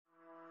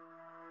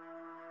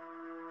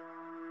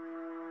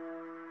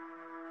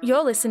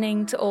You're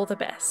listening to All the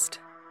Best.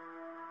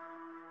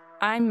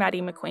 I'm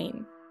Maddie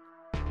McQueen.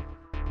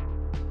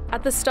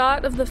 At the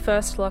start of the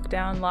first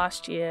lockdown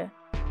last year,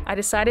 I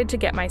decided to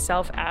get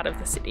myself out of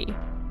the city.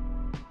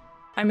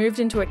 I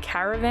moved into a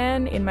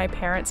caravan in my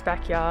parents'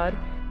 backyard,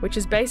 which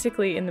is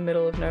basically in the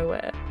middle of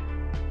nowhere.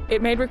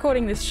 It made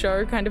recording this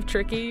show kind of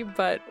tricky,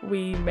 but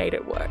we made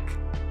it work.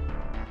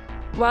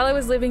 While I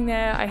was living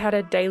there, I had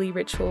a daily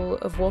ritual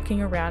of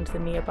walking around the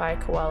nearby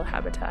koala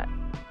habitat.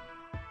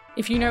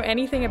 If you know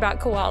anything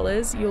about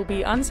koalas, you'll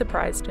be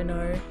unsurprised to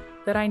know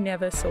that I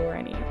never saw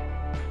any.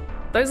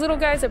 Those little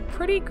guys are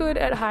pretty good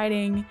at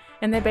hiding,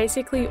 and they're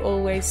basically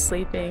always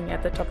sleeping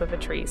at the top of a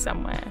tree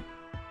somewhere.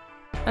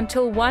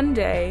 Until one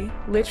day,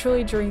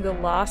 literally during the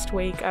last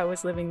week I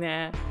was living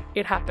there,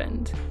 it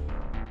happened.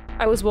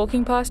 I was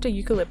walking past a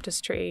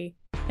eucalyptus tree,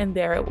 and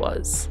there it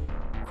was,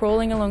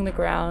 crawling along the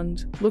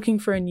ground, looking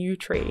for a new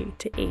tree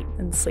to eat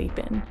and sleep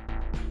in.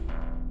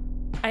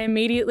 I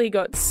immediately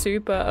got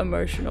super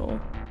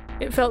emotional.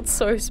 It felt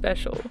so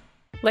special,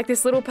 like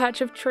this little patch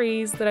of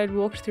trees that I'd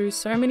walked through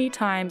so many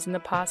times in the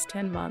past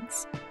 10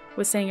 months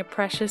was saying a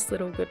precious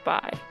little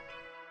goodbye.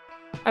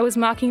 I was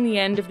marking the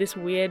end of this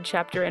weird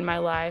chapter in my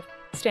life,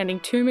 standing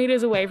 2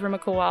 meters away from a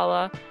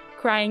koala,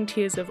 crying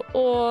tears of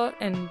awe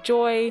and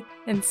joy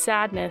and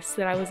sadness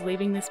that I was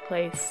leaving this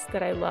place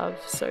that I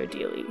love so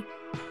dearly.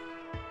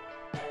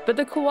 But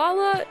the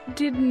koala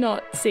did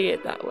not see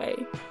it that way.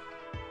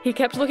 He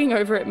kept looking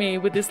over at me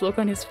with this look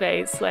on his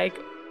face like,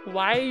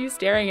 "Why are you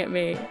staring at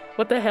me?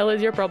 What the hell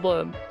is your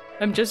problem?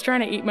 I'm just trying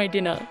to eat my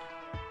dinner."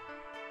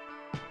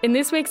 In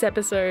this week's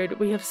episode,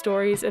 we have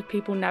stories of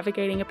people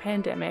navigating a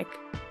pandemic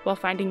while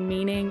finding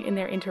meaning in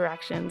their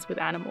interactions with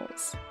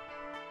animals.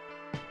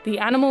 The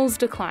animals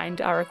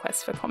declined our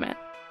request for comment.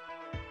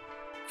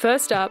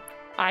 First up,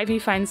 Ivy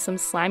finds some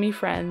slimy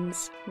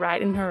friends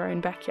right in her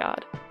own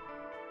backyard.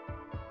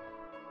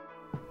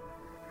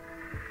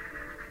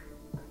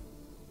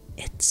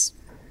 It's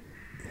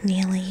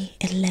nearly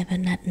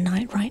 11 at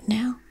night right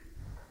now,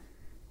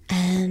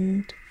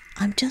 and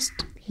I'm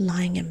just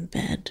lying in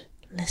bed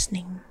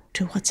listening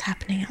to what's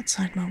happening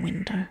outside my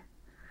window.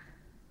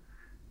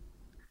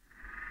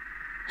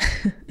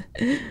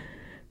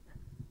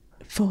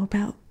 For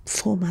about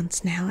 4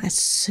 months now, as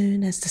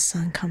soon as the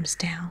sun comes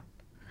down,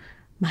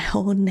 my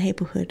whole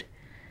neighbourhood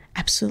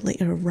absolutely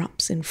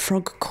erupts in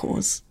frog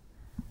caws.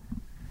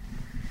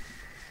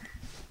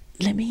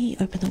 Let me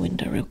open the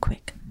window real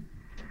quick.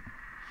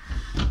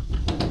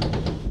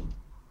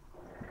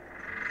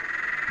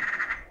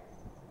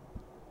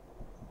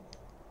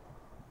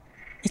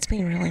 It's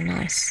been really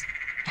nice,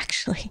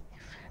 actually,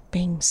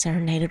 being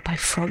serenaded by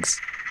frogs.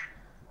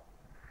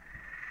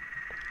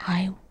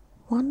 I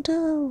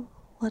wonder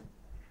what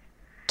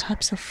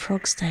types of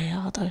frogs they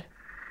are, though.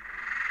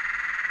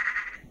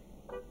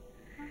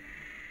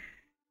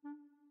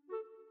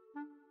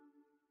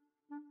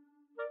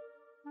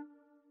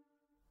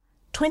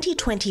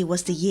 "2020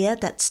 was the year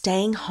that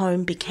staying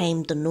home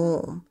became the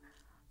norm.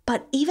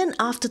 But even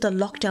after the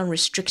lockdown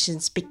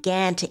restrictions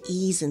began to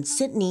ease in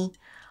Sydney,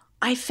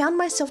 I found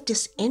myself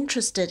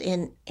disinterested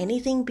in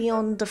anything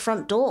beyond the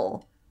front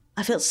door.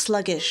 I felt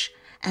sluggish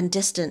and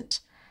distant,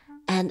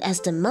 and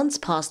as the months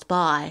passed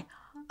by,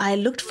 I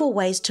looked for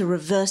ways to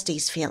reverse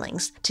these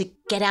feelings, to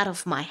get out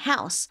of my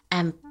house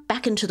and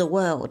back into the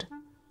world.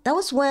 That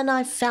was when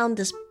I found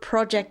this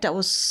project that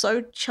was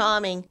so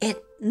charming,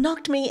 it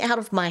knocked me out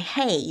of my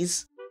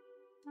haze.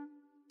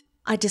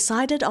 I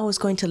decided I was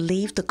going to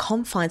leave the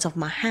confines of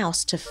my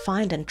house to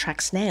find and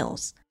track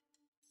snails.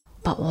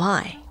 But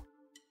why?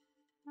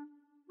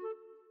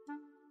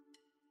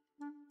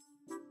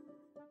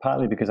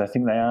 Partly because I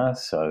think they are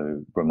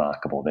so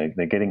remarkable.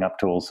 They're getting up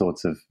to all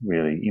sorts of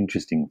really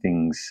interesting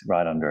things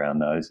right under our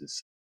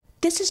noses.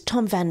 This is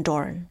Tom Van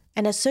Doren,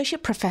 an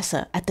associate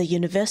professor at the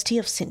University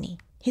of Sydney.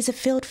 He's a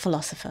field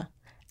philosopher,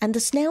 and the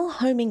snail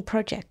homing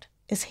project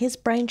is his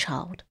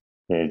brainchild.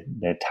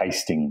 They're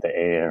tasting the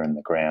air and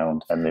the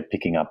ground, and they're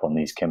picking up on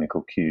these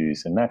chemical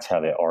cues, and that's how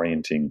they're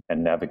orienting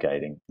and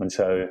navigating. And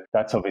so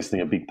that's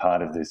obviously a big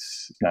part of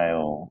this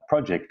snail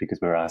project, because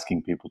we're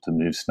asking people to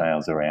move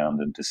snails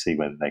around and to see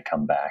whether they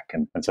come back.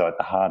 And so at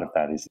the heart of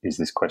that is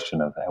this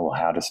question of, well,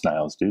 how do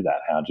snails do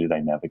that? How do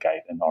they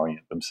navigate and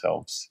orient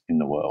themselves in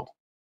the world?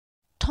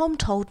 Tom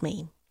told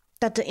me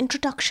that the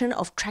introduction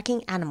of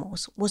tracking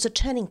animals was a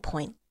turning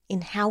point in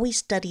how we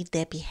studied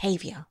their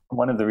behaviour.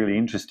 One of the really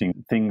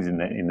interesting things in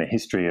the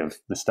history of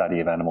the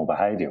study of animal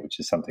behaviour, which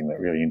is something that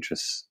really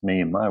interests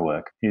me in my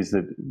work, is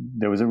that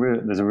there's a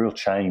real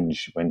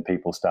change when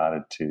people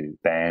started to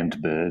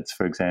band birds,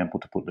 for example,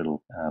 to put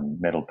little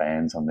metal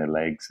bands on their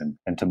legs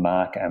and to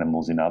mark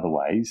animals in other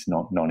ways,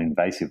 not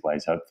non-invasive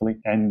ways, hopefully,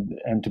 and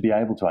to be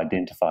able to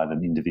identify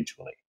them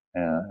individually.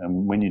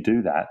 And when you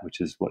do that, which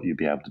is what you'll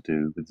be able to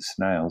do with the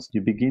snails, you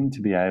begin to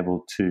be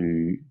able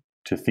to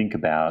think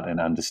about and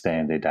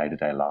understand their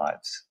day-to-day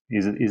lives.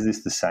 Is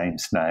this the same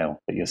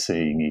snail that you're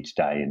seeing each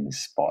day in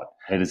this spot?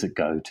 Where does it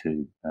go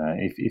to?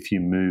 If you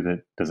move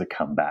it, does it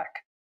come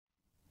back?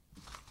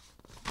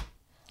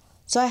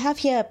 So I have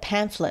here a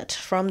pamphlet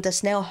from the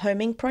Snail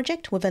Homing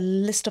Project with a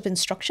list of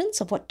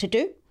instructions of what to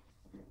do.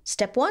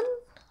 Step 1,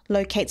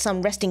 locate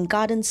some resting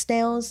garden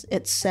snails.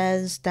 It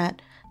says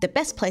that the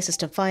best places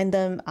to find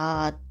them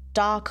are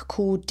dark,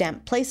 cool,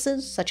 damp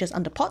places, such as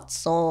under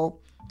pots or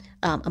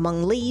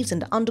among leaves in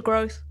the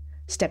undergrowth.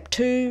 Step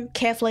 2,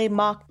 carefully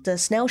mark the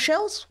snail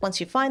shells once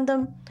you find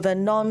them with a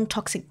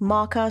non-toxic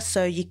marker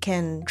so you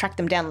can track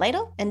them down later.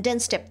 And then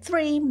step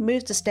 3,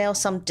 move the snail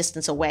some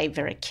distance away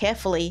very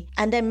carefully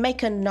and then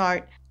make a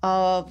note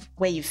of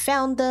where you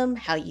found them,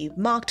 how you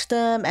marked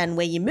them, and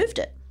where you moved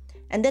it.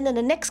 And then in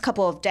the next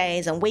couple of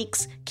days and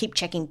weeks, keep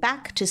checking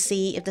back to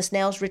see if the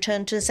snails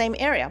return to the same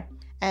area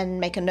and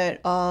make a note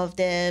of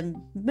their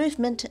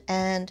movement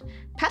and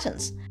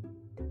patterns.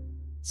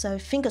 So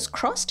fingers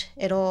crossed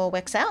it all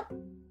works out.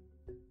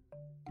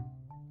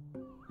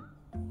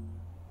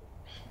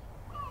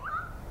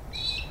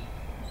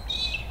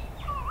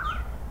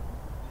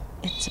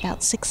 It's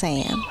about 6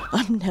 a.m.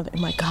 I'm never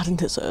in my garden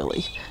this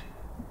early.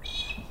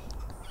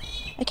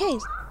 Okay,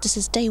 this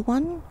is day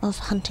 1 of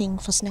hunting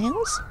for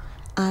snails.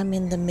 I'm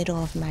in the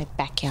middle of my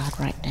backyard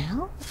right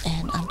now,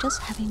 and I'm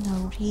just having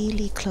a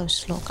really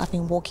close look. I've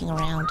been walking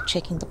around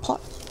checking the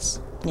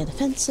pots, near the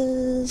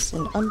fences,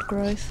 in the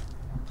undergrowth.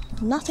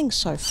 Nothing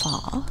so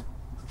far.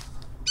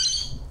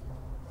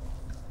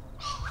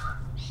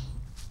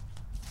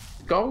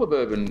 The goal of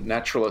Urban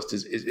Naturalist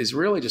is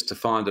really just to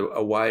find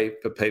a way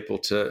for people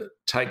to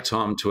take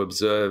time to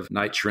observe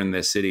nature in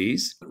their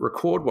cities,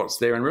 record what's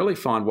there, and really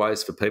find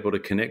ways for people to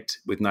connect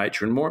with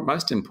nature and,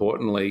 most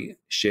importantly,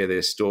 share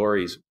their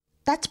stories.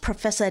 That's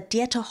Professor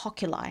Dieter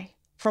Hokulai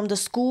from the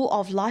School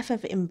of Life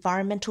and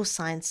Environmental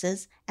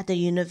Sciences at the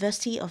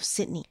University of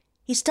Sydney.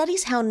 He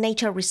studies how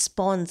nature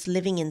responds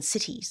living in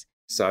cities.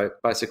 So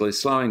basically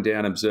slowing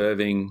down,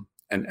 observing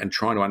and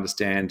trying to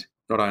understand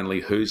not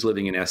only who's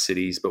living in our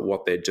cities, but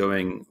what they're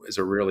doing is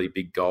a really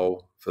big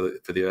goal for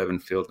the urban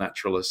field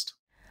naturalist.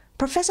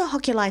 Professor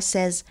Hokulai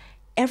says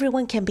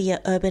everyone can be an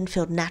urban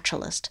field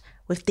naturalist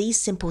with these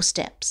simple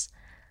steps.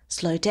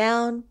 Slow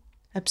down,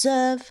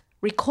 observe,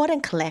 record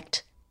and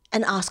collect,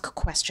 and ask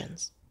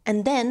questions.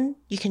 And then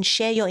you can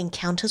share your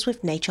encounters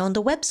with nature on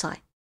the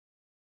website.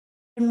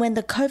 And when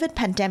the COVID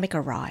pandemic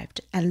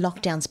arrived and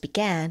lockdowns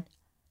began,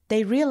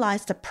 they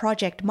realized the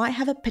project might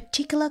have a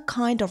particular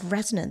kind of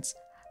resonance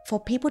for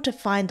people to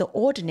find the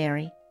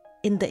ordinary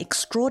in the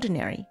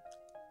extraordinary.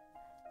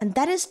 And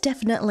that is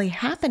definitely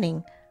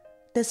happening.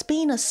 There's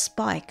been a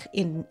spike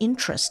in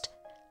interest,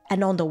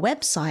 and on the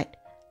website,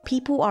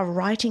 people are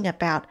writing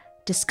about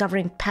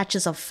discovering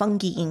patches of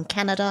fungi in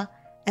Canada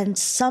and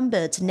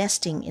sunbirds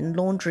nesting in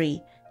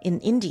laundry in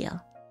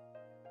India.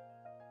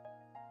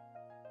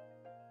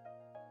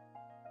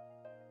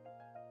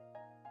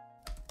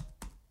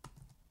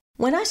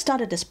 When I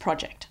started this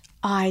project,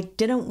 I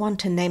didn't want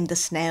to name the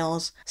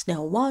snails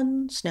Snail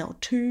 1, Snail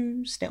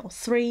 2, Snail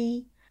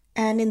 3,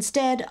 and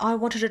instead I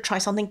wanted to try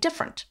something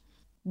different.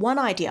 One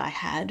idea I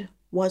had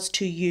was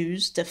to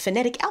use the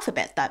phonetic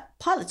alphabet that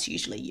pilots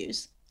usually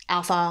use.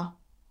 Alpha,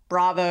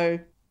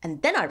 Bravo,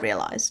 and then I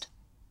realized,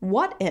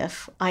 what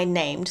if I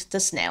named the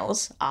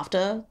snails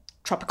after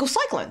tropical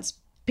cyclones?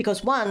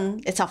 Because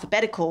 1, it's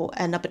alphabetical,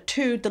 and number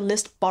 2, the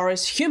list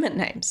borrows human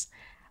names.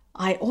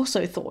 I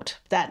also thought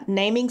that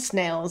naming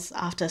snails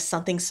after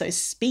something so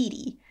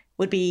speedy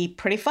would be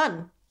pretty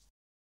fun.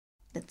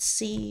 Let's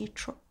see,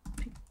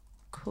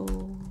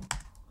 tropical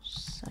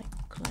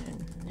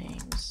cyclone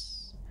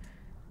names.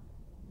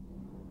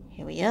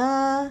 Here we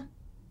are.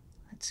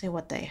 Let's see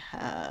what they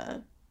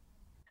have.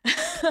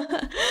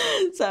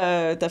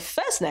 So the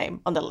first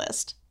name on the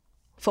list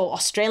for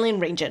Australian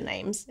Ranger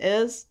names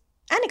is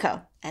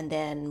Annika. And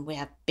then we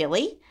have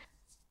Billy.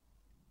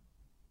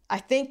 I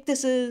think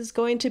this is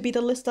going to be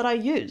the list that I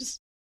use.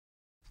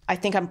 I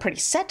think I'm pretty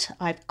set.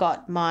 I've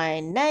got my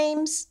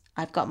names.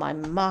 I've got my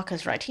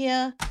markers right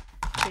here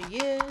to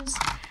use.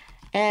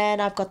 And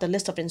I've got the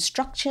list of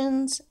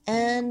instructions.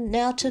 And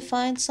now to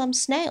find some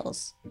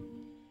snails.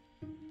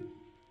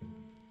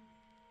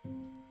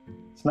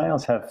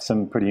 Snails have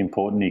some pretty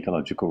important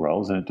ecological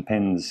roles, and it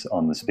depends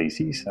on the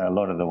species. A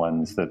lot of the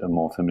ones that are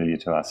more familiar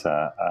to us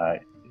are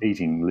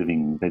eating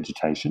living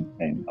vegetation,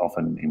 and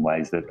often in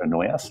ways that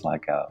annoy us,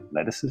 like our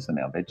lettuces and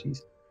our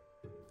veggies.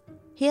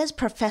 Here's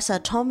Professor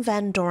Tom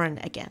Van Doren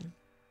again.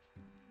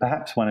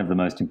 Perhaps one of the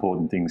most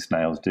important things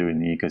snails do in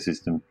the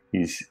ecosystem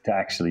is to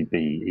actually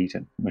be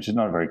eaten, which is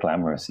not a very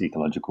glamorous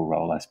ecological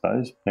role, I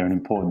suppose. They're an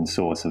important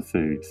source of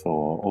food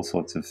for all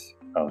sorts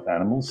of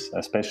animals,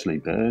 especially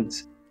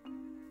birds.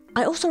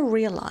 I also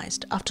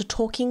realised after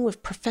talking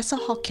with Professor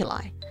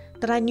Hokulai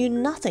that I knew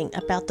nothing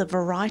about the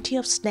variety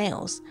of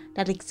snails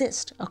that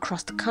exist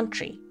across the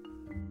country.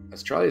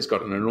 Australia's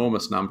got an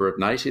enormous number of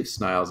native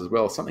snails as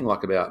well, something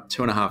like about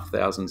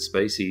 2,500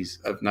 species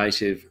of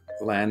native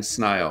land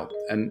snail.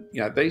 And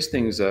these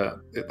things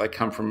they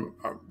come from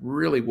a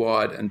really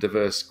wide and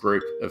diverse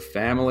group of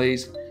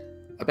families.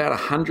 About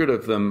 100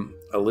 of them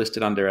are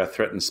listed under our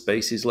threatened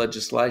species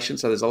legislation.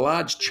 So there's a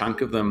large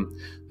chunk of them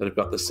that have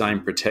got the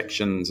same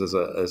protections as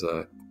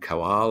a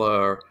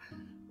koala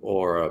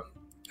or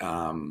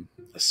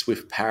a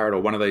swift parrot or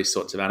one of these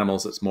sorts of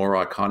animals that's more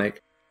iconic.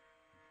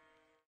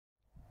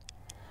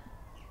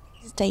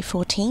 It's day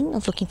 14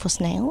 of looking for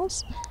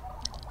snails.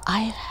 I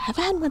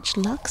haven't had much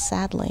luck,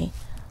 sadly.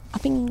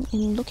 I've been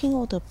looking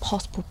all the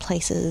possible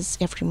places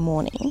every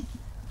morning,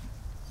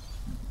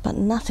 but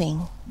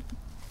nothing.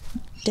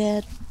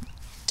 They're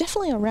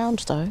definitely around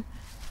though.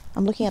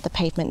 I'm looking at the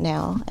pavement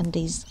now and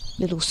these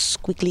little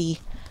squiggly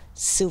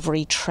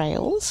silvery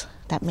trails.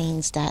 That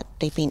means that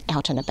they've been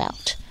out and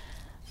about.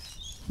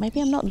 Maybe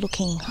I'm not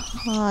looking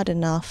hard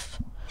enough.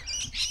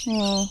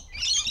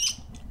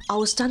 I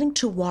was starting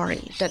to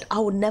worry that I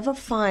would never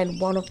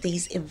find one of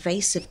these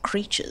invasive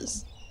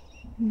creatures.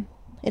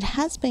 It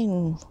has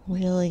been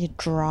really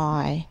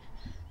dry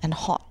and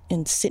hot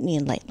in Sydney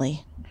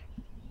lately.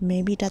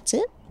 Maybe that's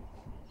it?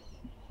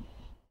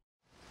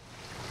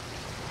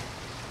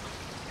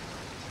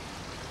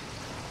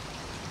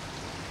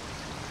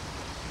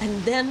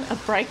 And then a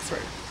breakthrough.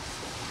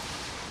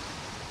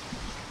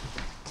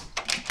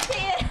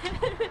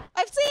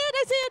 I see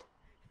it!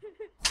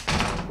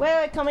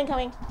 Wait,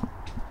 coming.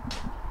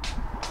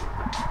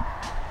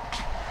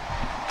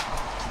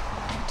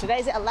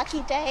 Today's a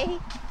lucky day.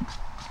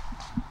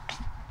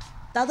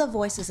 The other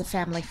voice is a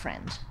family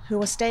friend who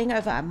was staying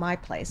over at my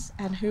place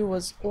and who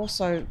was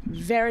also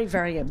very,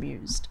 very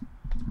amused.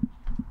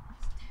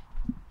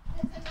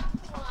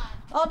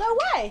 Oh, no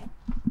way!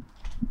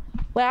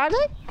 Where are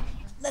they?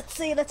 Let's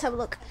see, let's have a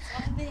look.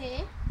 There's one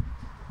there.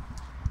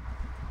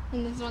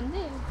 And there's one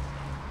there.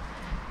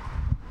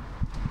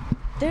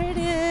 There it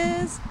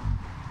is.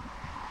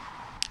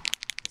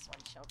 This one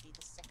shall be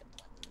the second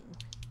one.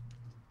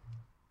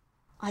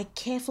 I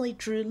carefully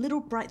drew little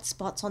bright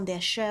spots on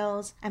their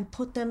shells and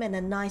put them in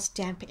a nice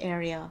damp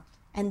area,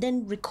 and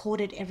then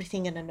recorded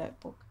everything in a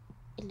notebook.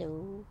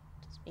 Hello,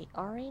 does it be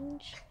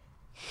orange?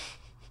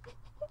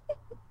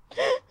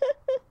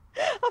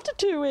 After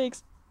 2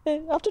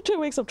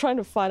 weeks of trying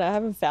to find, I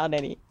haven't found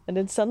any. And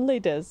then suddenly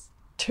there's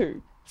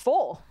 2,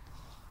 4.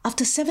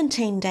 After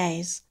 17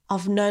 days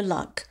of no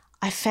luck,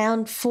 I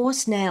found 4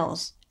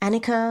 snails,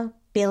 Annika,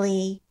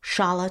 Billy,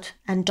 Charlotte,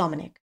 and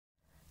Dominic.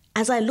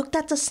 As I looked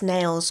at the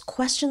snails,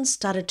 questions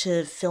started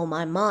to fill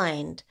my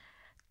mind.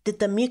 Did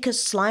the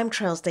mucus slime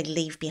trails they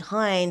leave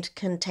behind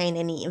contain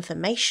any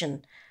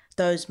information?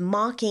 Those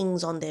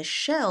markings on their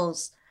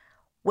shells,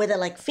 were they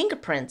like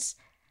fingerprints?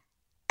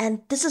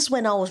 And this is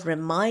when I was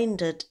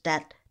reminded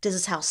that this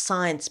is how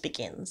science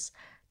begins,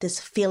 this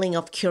feeling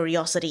of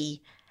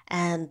curiosity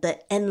and the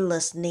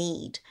endless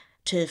need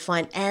to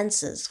find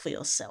answers for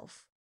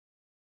yourself.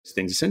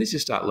 Things. As soon as you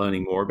start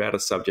learning more about a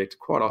subject,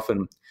 quite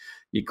often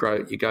you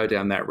go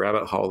down that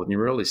rabbit hole and you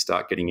really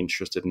start getting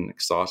interested and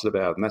excited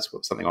about it. And that's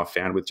something I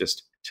found with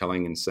just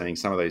telling and seeing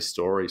some of these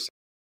stories.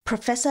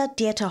 Professor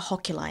Dieter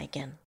Hokulai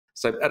again.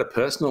 So at a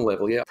personal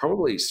level,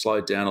 probably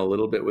slowed down a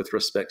little bit with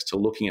respect to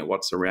looking at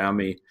what's around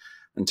me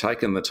and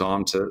taken the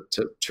time to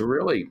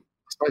really,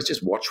 I suppose,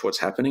 just watch what's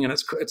happening. And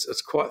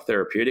it's quite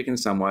therapeutic in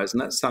some ways.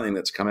 And that's something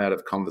that's come out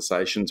of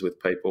conversations with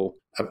people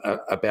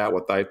about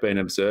what they've been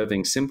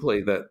observing,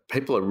 simply that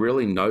people are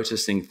really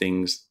noticing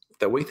things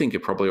that we think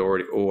have probably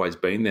always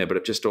been there, but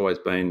have just always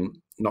been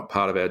not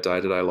part of our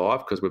day-to-day life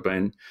because we've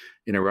been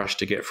in a rush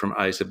to get from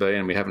A to B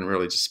and we haven't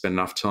really just spent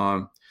enough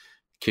time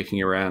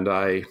kicking around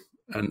A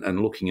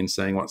and looking and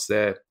seeing what's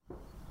there.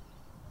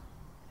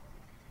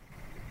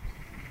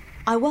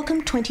 I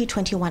welcome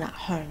 2021 at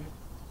home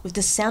with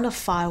the sound of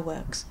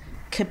fireworks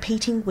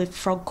competing with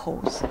frog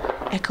calls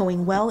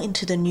echoing well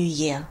into the new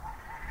year.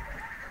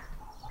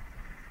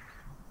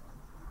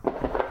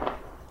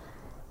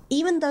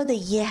 Even though the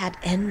year had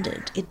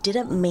ended, it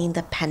didn't mean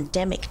the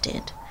pandemic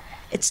did.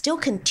 It still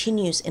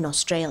continues in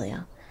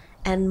Australia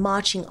and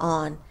marching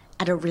on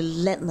at a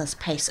relentless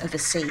pace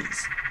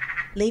overseas,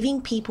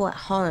 leaving people at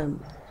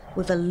home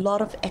with a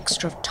lot of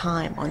extra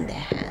time on their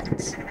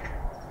hands.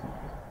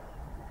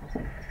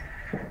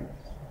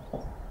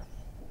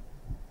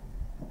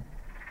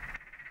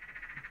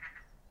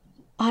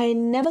 I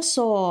never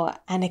saw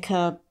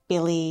Annika,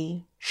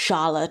 Billy,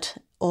 Charlotte,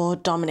 or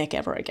Dominic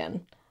ever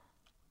again.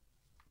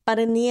 But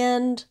in the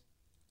end,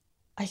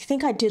 I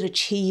think I did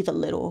achieve a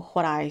little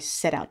what I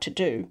set out to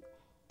do,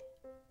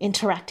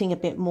 interacting a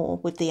bit more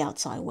with the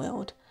outside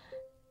world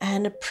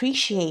and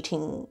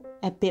appreciating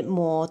a bit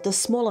more the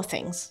smaller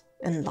things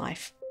in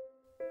life.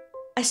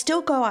 I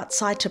still go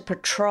outside to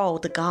patrol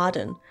the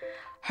garden,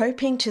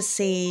 hoping to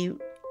see,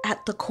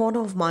 at the corner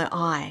of my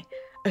eye,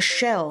 a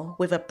shell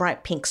with a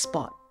bright pink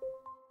spot.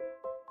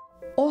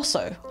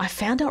 Also, I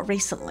found out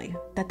recently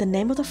that the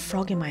name of the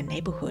frog in my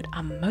neighbourhood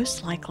are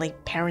most likely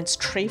parents'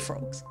 tree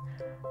frogs.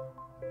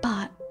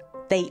 But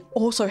they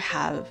also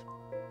have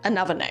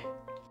another name.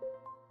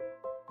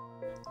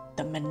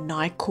 The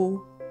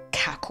maniacal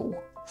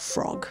cackle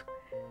frog.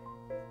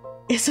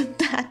 Isn't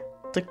that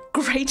the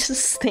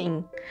greatest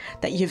thing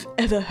that you've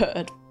ever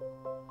heard?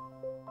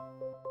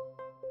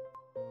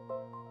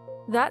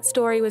 That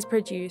story was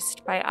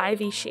produced by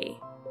Ivy Shee.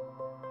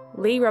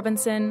 Lee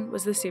Robinson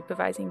was the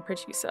supervising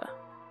producer.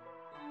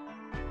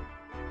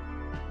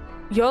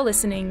 You're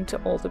listening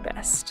to All the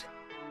Best.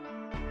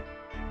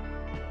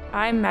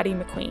 I'm Maddie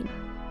McQueen.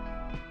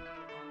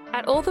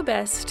 At All the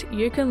Best,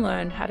 you can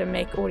learn how to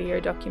make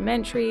audio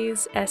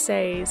documentaries,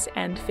 essays,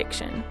 and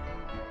fiction.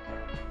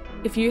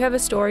 If you have a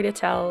story to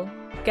tell,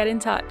 get in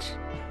touch.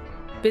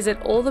 Visit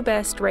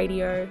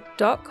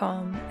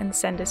allthebestradio.com and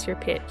send us your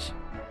pitch.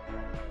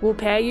 We'll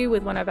pair you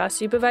with one of our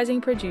supervising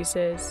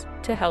producers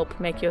to help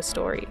make your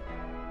story.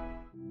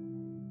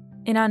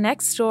 In our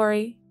next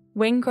story,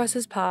 Wing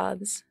crosses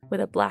paths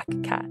with a black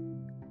cat.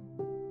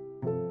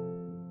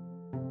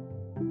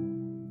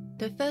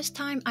 The first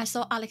time I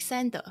saw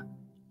Alexander,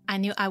 I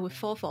knew I would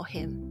fall for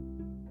him.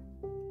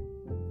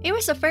 It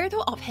was a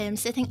photo of him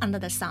sitting under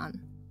the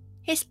sun.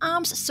 His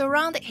arms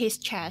surrounded his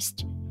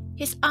chest,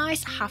 his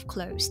eyes half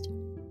closed.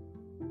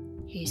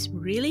 "He's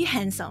really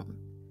handsome,"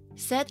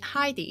 said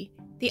Heidi,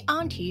 the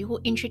auntie who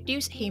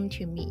introduced him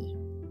to me.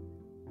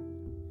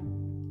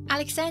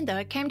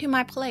 Alexander came to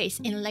my place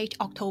in late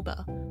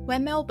October,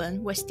 when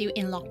Melbourne was still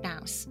in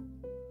lockdowns.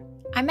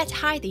 I met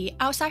Heidi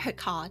outside her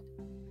car.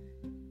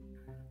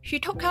 She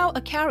took out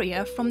a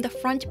carrier from the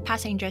front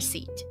passenger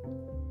seat.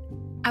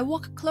 I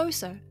walked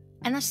closer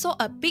and I saw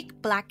a big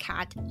black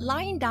cat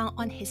lying down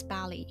on his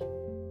belly.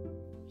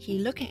 He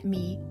looked at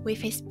me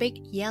with his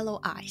big yellow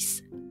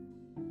eyes.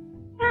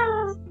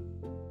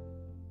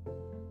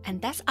 And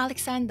that's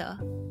Alexander.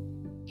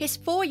 He's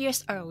 4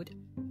 years old,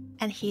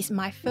 and he's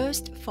my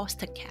first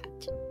foster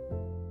cat.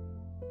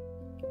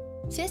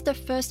 Since the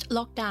first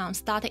lockdown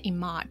started in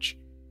March,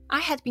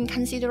 I had been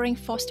considering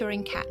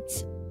fostering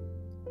cats.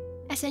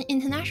 As an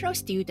international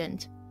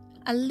student,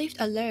 I lived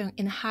alone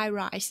in a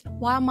high-rise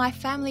while my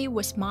family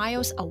was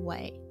miles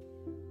away.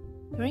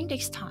 During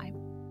this time,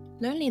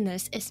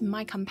 loneliness is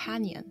my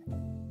companion,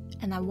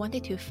 and I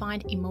wanted to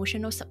find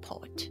emotional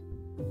support.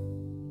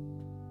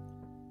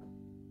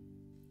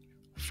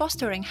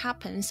 Fostering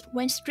happens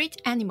when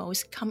street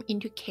animals come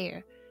into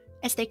care,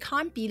 as they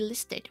can't be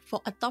listed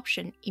for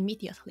adoption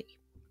immediately.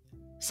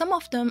 Some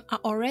of them are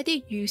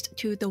already used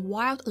to the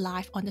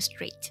wildlife on the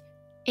street.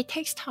 It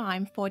takes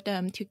time for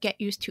them to get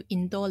used to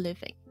indoor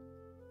living.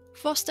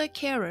 Foster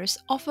carers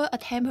offer a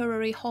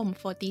temporary home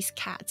for these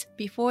cats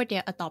before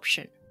their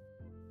adoption.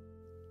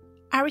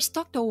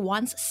 Aristotle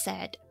once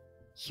said,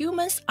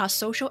 "Humans are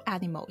social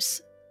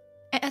animals.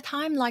 At a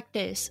time like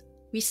this,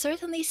 we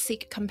certainly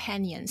seek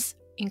companions,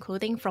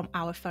 including from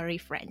our furry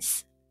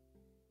friends."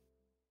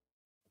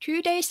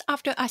 2 days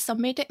after I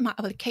submitted my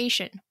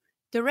application,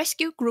 the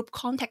rescue group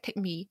contacted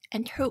me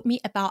and told me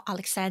about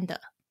Alexander.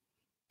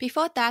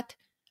 Before that,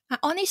 I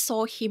only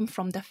saw him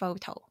from the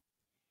photo.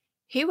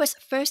 He was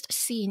first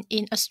seen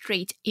in a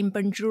street in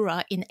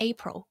Bundoora in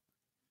April.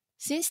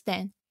 Since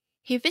then,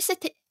 he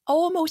visited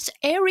almost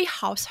every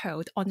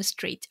household on the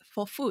street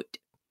for food.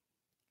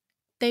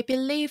 They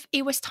believed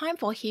it was time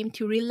for him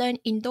to relearn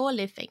indoor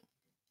living,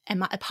 and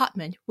my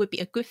apartment would be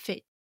a good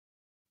fit.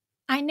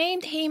 I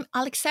named him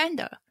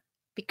Alexander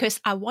because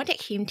I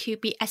wanted him to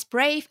be as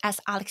brave as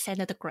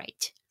Alexander the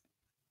Great.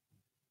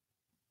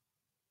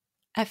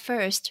 At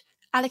first,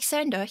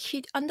 Alexander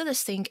hid under the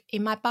sink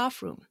in my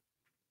bathroom.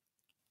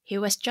 He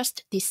was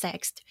just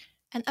de-sexed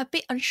and a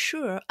bit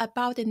unsure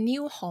about the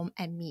new home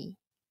and me.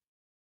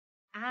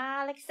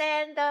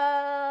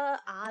 "Alexander,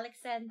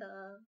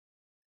 Alexander,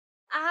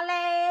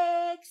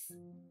 Alex,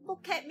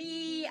 look at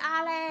me,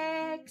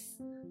 Alex,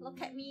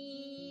 look at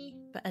me."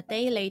 But a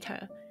day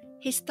later,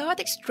 he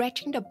started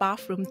stretching the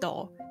bathroom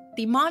door,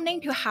 demanding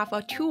to have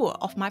a tour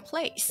of my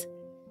place.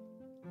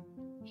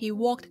 He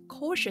walked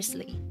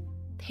cautiously,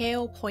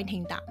 tail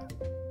pointing down.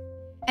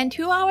 And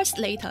 2 hours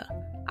later,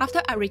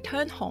 after I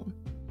returned home,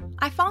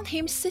 I found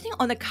him sitting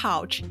on the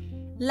couch,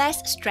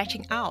 legs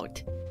stretching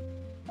out.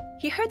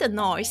 He heard the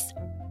noise,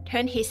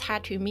 turned his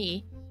head to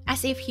me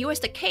as if he was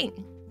the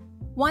king.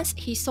 Once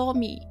he saw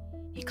me,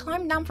 he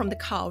climbed down from the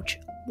couch,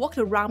 walked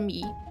around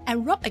me,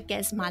 and rubbed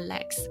against my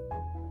legs.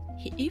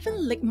 He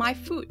even licked my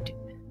foot.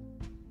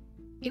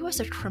 It was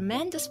a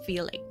tremendous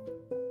feeling.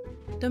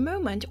 The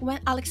moment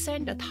when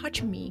Alexander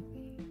touched me,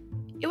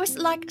 it was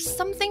like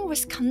something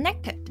was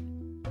connected.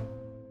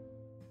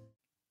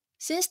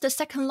 Since the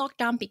second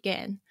lockdown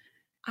began,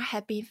 I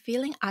had been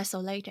feeling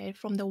isolated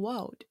from the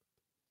world.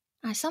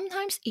 I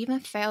sometimes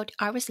even felt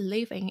I was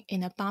living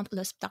in a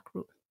boundless dark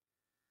room.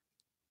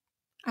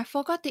 I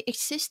forgot the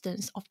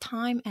existence of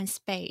time and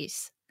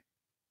space,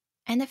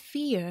 and the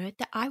fear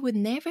that I would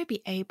never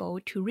be able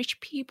to reach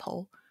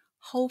people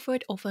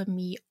hovered over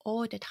me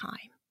all the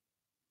time.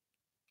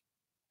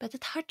 But the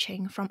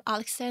touching from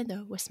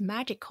Alexander was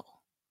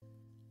magical.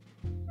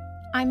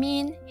 I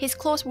mean, his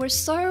claws were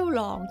so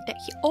long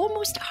that he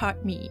almost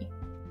hurt me.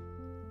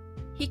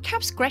 He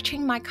kept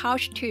scratching my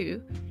couch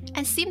too,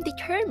 and seemed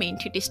determined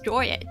to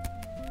destroy it.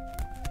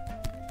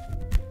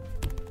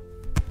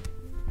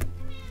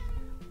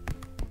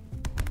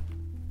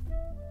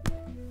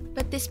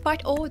 But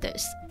despite all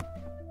this,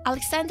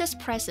 Alexander's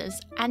presence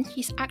and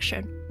his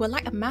action were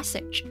like a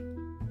message.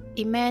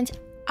 It meant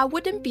I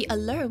wouldn't be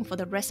alone for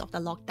the rest of the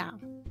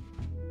lockdown.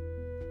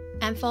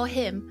 And for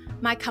him,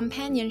 my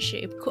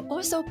companionship could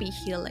also be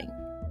healing.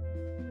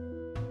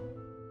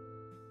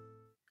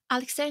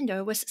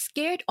 Alexander was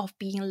scared of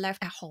being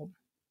left at home.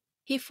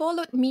 He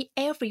followed me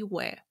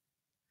everywhere.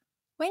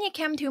 When it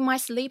came to my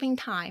sleeping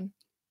time,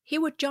 he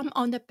would jump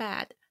on the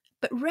bed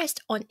but rest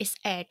on its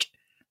edge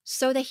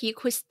so that he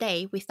could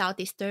stay without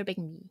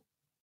disturbing me.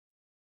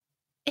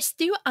 It's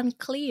still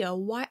unclear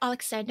why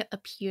Alexander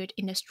appeared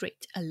in the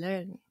street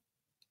alone.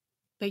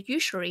 But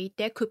usually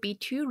there could be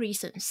two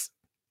reasons.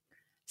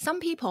 Some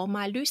people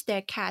might lose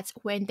their cats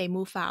when they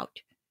move out,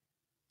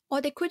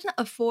 or they couldn't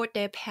afford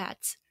their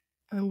pets,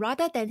 and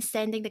rather than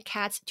sending the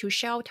cats to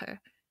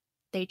shelter,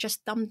 they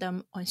just dumped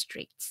them on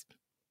streets.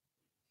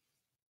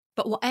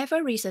 But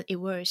whatever reason it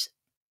was,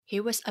 he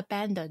was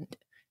abandoned,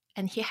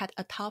 and he had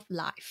a tough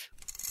life.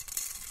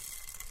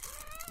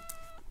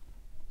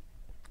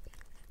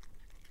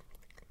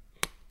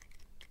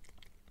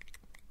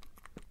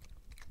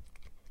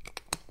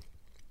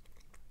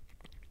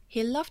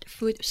 He loved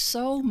food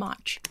so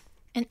much,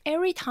 and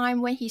every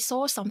time when he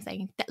saw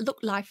something that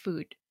looked like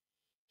food,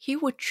 he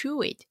would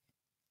chew it,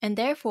 and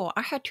therefore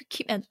I had to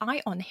keep an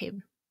eye on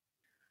him.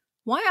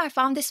 Why I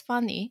found this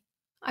funny,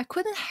 I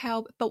couldn't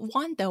help but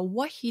wonder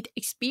what he'd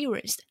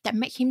experienced that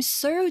made him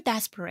so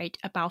desperate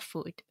about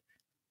food.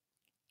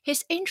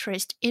 His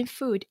interest in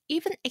food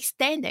even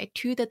extended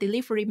to the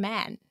delivery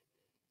man.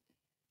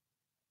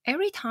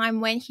 Every time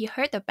when he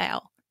heard the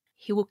bell,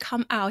 he would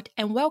come out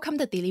and welcome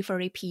the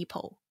delivery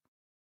people.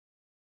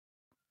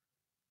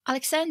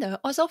 Alexander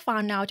also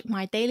found out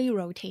my daily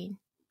routine.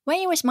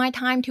 When it was my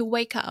time to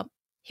wake up,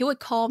 he would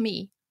call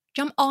me,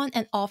 jump on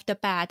and off the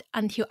bed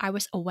until I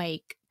was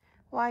awake.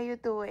 What are you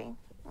doing?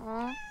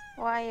 What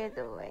are you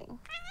doing?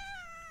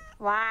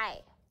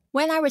 Why?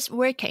 When I was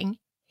working,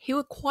 he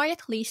would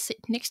quietly sit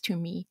next to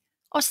me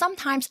or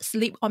sometimes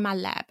sleep on my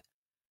lap.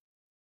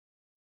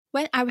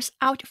 When I was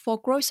out for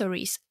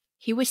groceries,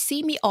 he would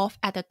see me off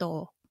at the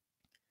door.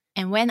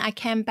 And when I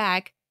came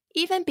back,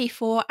 even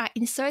before I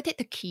inserted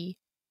the key,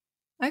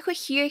 I could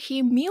hear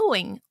him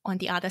mewing on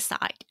the other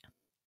side.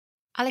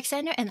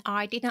 Alexander and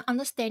I didn't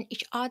understand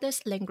each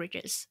other's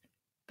languages,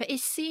 but it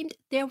seemed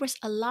there was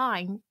a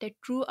line that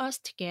drew us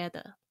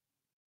together.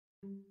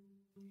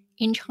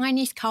 In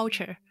Chinese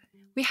culture,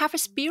 we have a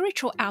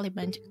spiritual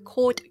element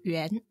called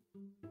yuan.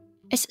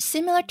 It's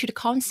similar to the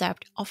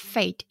concept of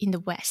fate in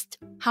the West.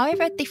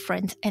 However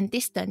different and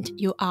distant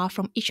you are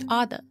from each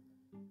other,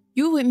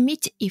 you will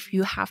meet if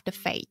you have the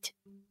fate.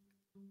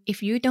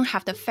 If you don't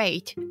have the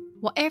fate,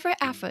 whatever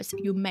efforts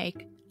you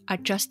make are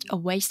just a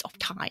waste of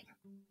time.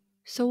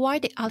 So why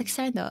did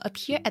Alexander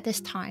appear at this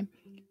time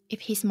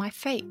if he's my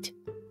fate?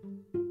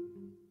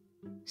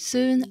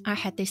 Soon I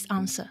had this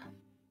answer.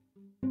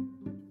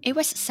 It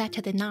was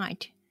Saturday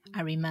night,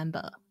 I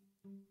remember.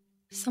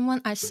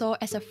 Someone I saw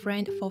as a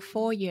friend for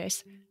 4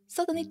 years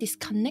suddenly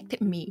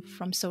disconnected me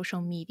from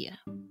social media.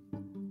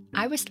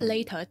 I was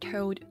later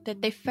told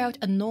that they felt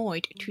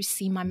annoyed to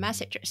see my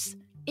messages,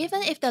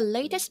 even if the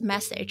latest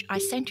message I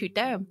sent to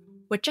them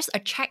was just a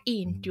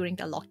check-in during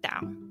the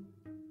lockdown.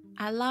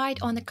 I lied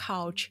on the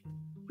couch,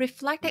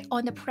 reflected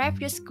on the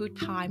previous good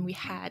time we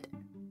had,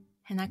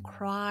 and I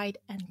cried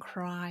and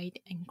cried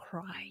and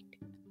cried.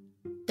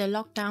 The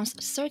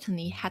lockdowns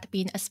certainly had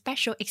been a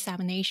special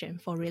examination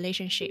for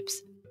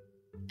relationships,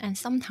 and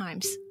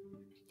sometimes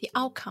the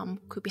outcome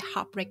could be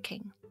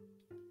heartbreaking.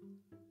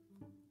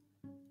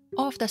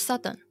 All of a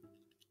sudden,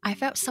 I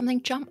felt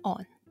something jump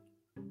on.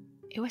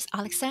 It was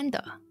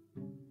Alexander.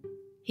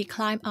 He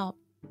climbed up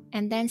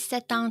and then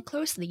sat down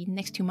closely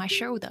next to my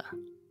shoulder.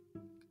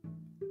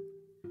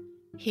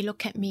 He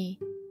looked at me,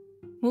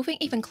 moving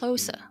even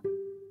closer.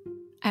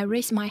 I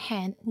raised my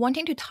hand,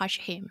 wanting to touch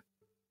him,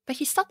 but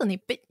he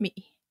suddenly bit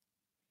me.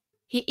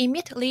 He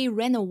immediately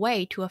ran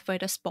away to a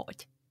further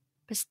spot,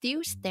 but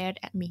still stared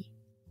at me.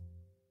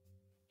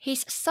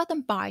 His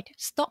sudden bite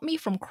stopped me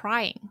from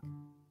crying,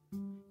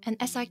 and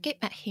as I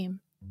gaped at him,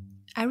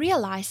 I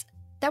realized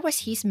that was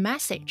his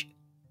message.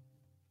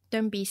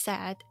 Don't be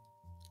sad.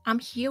 I'm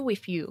here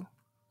with you.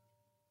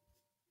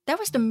 That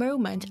was the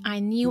moment I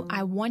knew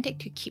I wanted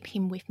to keep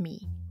him with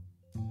me.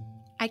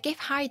 I gave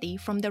Heidi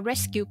from the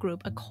rescue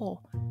group a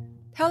call,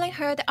 telling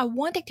her that I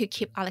wanted to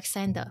keep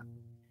Alexander.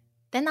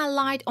 Then I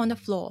lied on the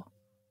floor,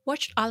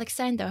 watched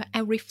Alexander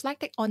and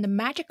reflected on the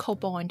magical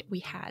bond we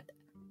had.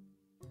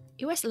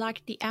 It was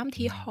like the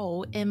empty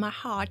hole in my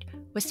heart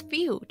was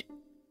filled.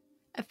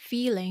 A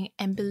feeling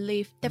and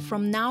belief that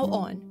from now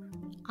on,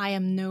 I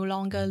am no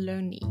longer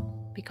lonely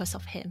because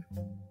of him.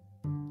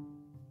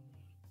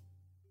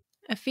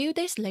 A few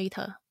days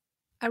later,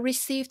 I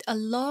received a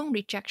long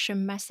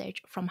rejection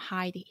message from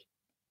Heidi.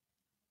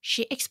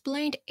 She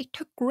explained it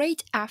took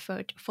great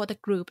effort for the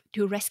group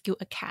to rescue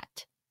a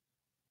cat.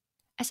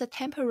 As a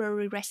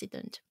temporary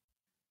resident,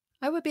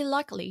 I would be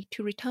likely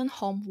to return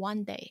home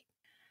one day,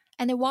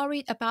 and they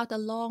worried about the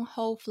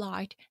long-haul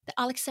flight that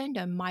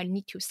Alexander might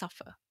need to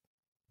suffer.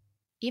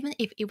 Even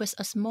if it was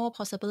a small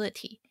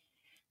possibility,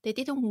 they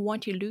didn't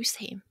want to lose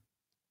him.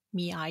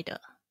 Me either.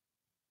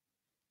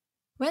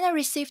 When I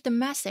received the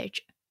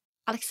message,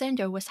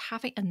 Alexander was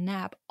having a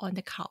nap on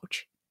the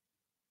couch.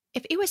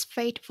 If it was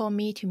fate for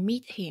me to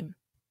meet him,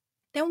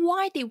 then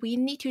why did we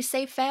need to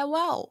say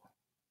farewell?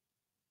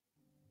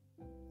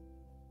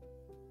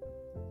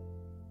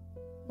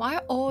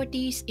 While all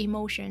these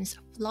emotions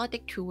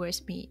flooded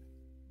towards me,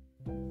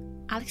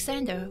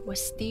 Alexander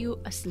was still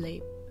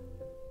asleep.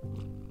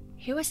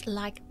 He was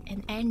like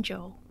an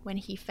angel when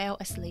he fell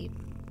asleep.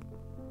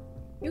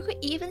 You could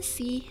even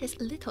see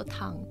his little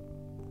tongue.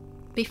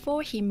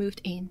 Before he moved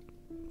in,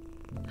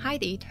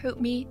 Heidi told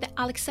me that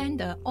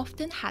Alexander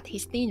often had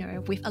his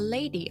dinner with a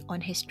lady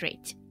on his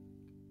street.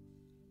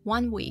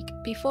 1 week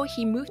before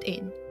he moved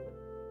in,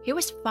 he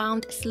was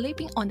found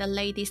sleeping on the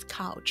lady's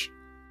couch.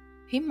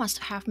 He must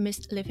have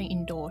missed living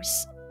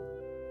indoors.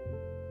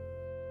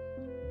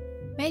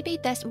 Maybe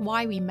that's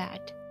why we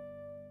met.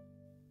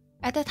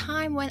 At the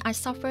time when I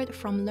suffered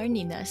from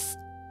loneliness,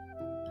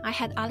 I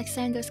had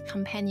Alexander's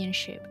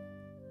companionship.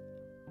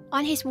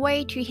 On his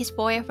way to his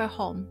forever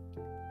home,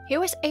 he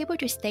was able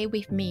to stay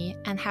with me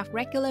and have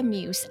regular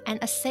meals and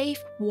a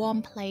safe,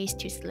 warm place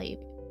to sleep.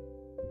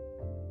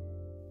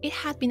 It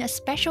had been a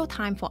special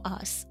time for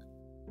us,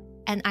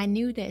 and I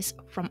knew this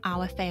from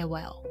our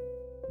farewell.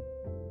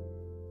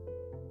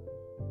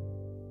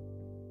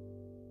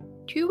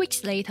 2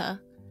 weeks later,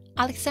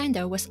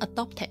 Alexander was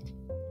adopted.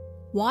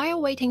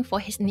 While waiting for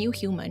his new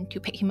human to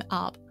pick him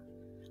up,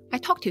 I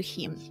talked to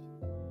him.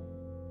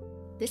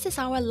 This is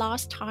our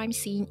last time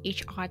seeing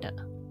each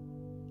other.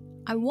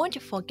 I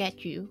won't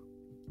forget you,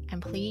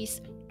 and please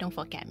don't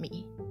forget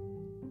me.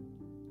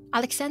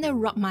 Alexander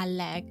rubbed my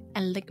leg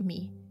and licked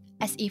me,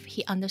 as if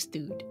he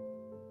understood.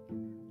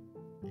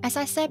 As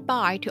I said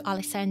bye to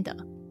Alexander,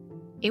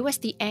 it was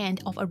the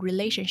end of a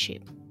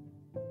relationship.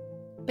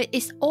 But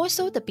it's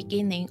also the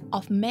beginning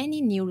of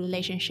many new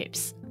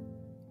relationships.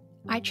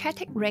 I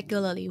chatted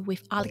regularly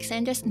with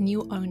Alexander's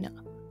new owner,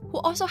 who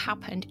also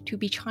happened to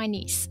be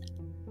Chinese.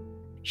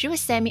 She would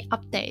send me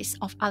updates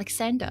of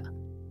Alexander,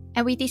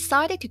 and we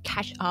decided to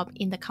catch up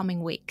in the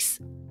coming weeks.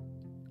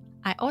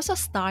 I also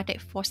started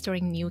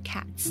fostering new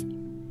cats.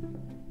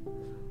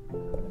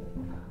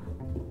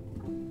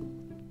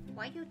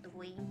 What are you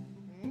doing?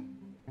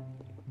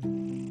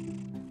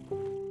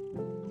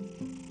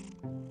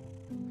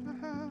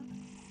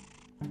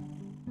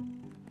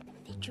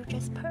 Did you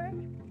just purr?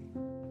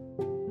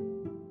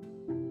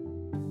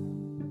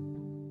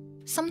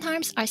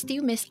 Sometimes I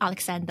still miss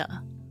Alexander.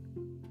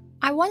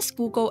 I once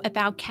Googled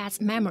about cats'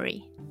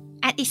 memory,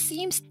 and it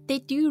seems they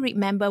do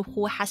remember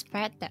who has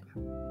fed them.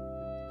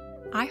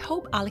 I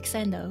hope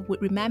Alexander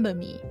would remember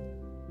me.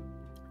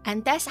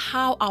 And that's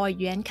how our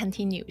yuan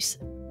continues,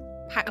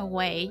 packed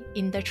away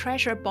in the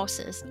treasure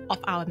boxes of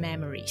our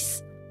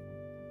memories.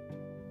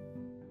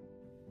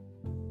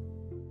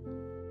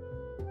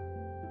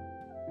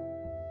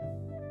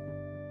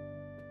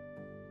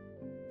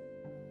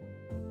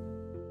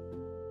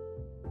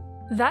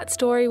 That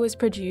story was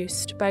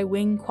produced by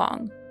Wing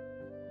Kwong.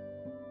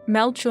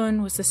 Mel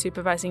Chun was the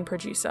supervising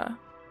producer.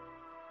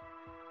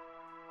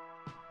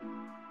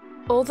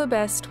 All the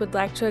Best would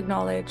like to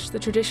acknowledge the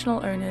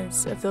traditional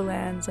owners of the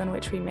lands on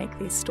which we make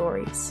these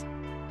stories,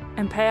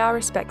 and pay our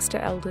respects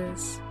to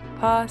elders,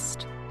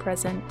 past,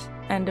 present,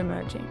 and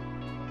emerging.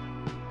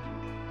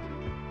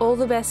 All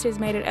the Best is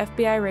made at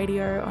FBI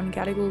Radio on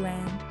Gadigal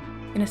land,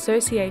 in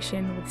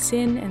association with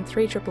SYN and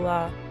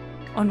 3RRR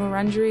on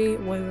Wurundjeri,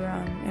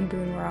 Woiwurrung and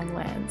Boonwurrung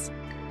lands.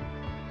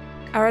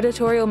 Our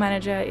editorial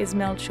manager is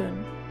Mel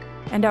Chun,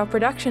 and our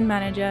production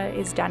manager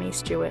is Danny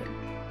Stewart.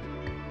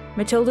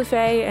 Matilda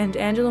Fay and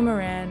Angela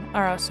Moran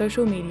are our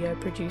social media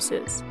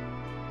producers.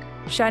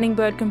 Shining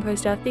Bird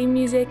composed our theme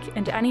music,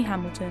 and Annie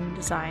Hamilton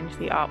designed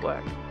the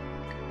artwork.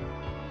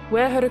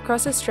 We're heard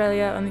across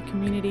Australia on the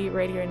Community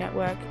Radio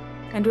Network,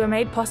 and were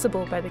made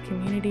possible by the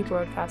Community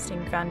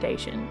Broadcasting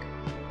Foundation.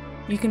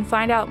 You can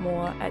find out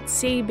more at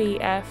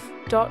cbf.org.au.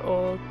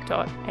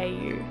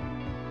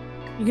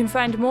 You can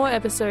find more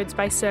episodes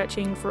by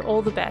searching for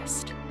All the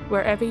Best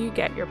wherever you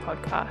get your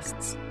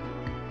podcasts.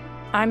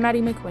 I'm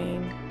Maddie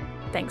McQueen.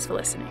 Thanks for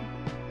listening.